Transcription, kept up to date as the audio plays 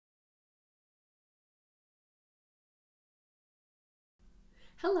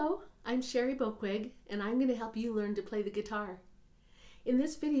Hello, I'm Sherry Boquig, and I'm going to help you learn to play the guitar. In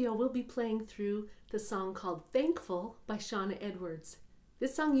this video, we'll be playing through the song called Thankful by Shawna Edwards.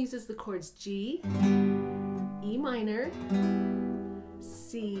 This song uses the chords G, E minor,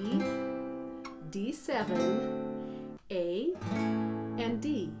 C, D7, A, and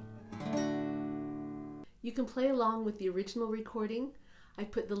D. You can play along with the original recording. I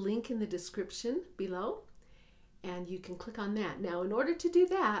put the link in the description below, and you can click on that. Now, in order to do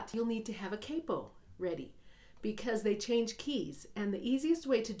that, you'll need to have a capo ready because they change keys. And the easiest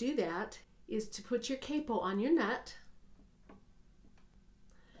way to do that is to put your capo on your nut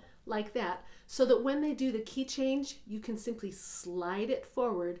like that, so that when they do the key change, you can simply slide it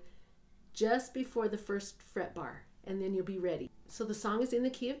forward just before the first fret bar, and then you'll be ready. So the song is in the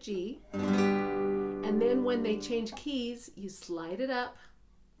key of G, and then when they change keys, you slide it up,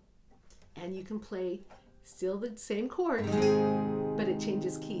 and you can play still the same chords, but it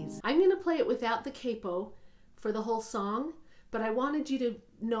changes keys. I'm going to play it without the capo for the whole song, but I wanted you to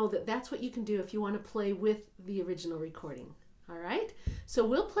know that that's what you can do if you want to play with the original recording. All right? So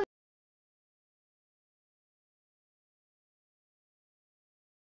we'll play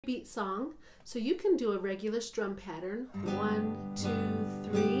beat song, so you can do a regular strum pattern, 1, 2,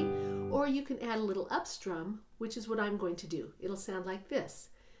 3, or you can add a little up strum, which is what I'm going to do. It'll sound like this.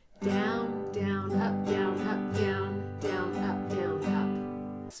 Down, down, up, down, up, down, down, up, down,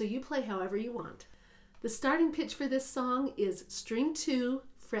 up. So you play however you want. The starting pitch for this song is string 2,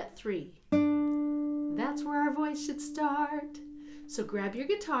 fret 3. That's where our voice should start. So grab your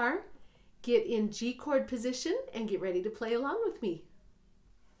guitar, get in G chord position, and get ready to play along with me.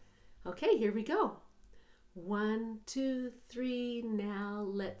 Okay, here we go. 1, 2, 3, now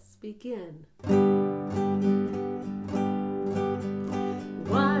let's begin.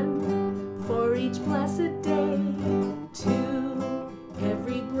 1, for each blessed day. 2,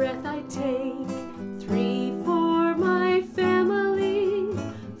 every breath I take. 3, for my family.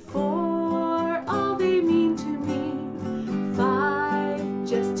 4, all they mean to me. 5,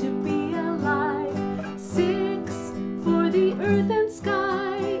 just to be alive. 6, for the earth and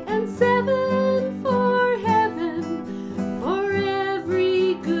sky. 7, for heaven, for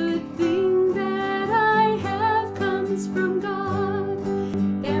every good thing that I have comes from God.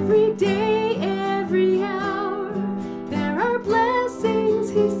 Every day, every hour, there are blessings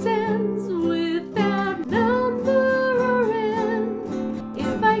He sends without number or end.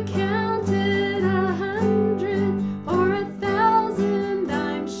 If I counted 100 or 1,000,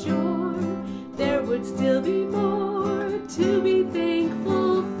 I'm sure there would still be more to be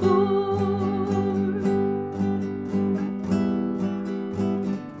thankful for.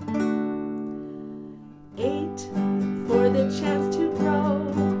 8, for the chance to grow.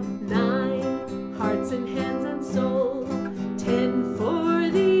 9, hearts and hands and soul. 10, for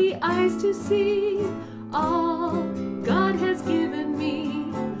the eyes to see all God has given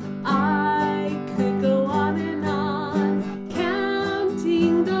me. I could go on and on,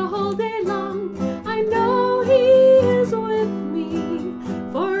 counting the whole day long. I know He is with me,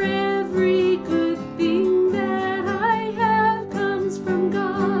 for every good thing that I have comes from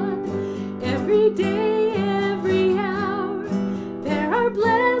God. Every day, every hour, there are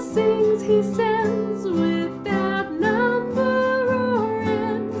blessings He sends without number or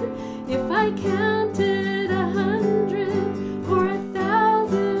end. If I counted 100 or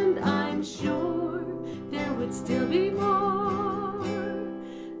 1,000, I'm sure there would still be more.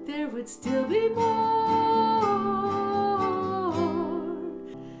 There would still be more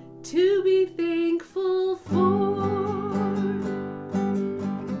to be thankful for.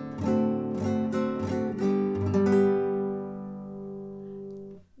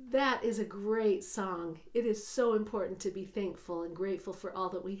 That is a great song. It is so important to be thankful and grateful for all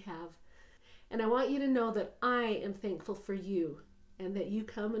that we have. And I want you to know that I am thankful for you and that you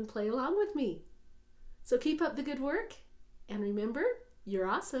come and play along with me. So keep up the good work, and remember, you're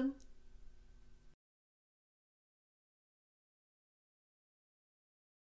awesome.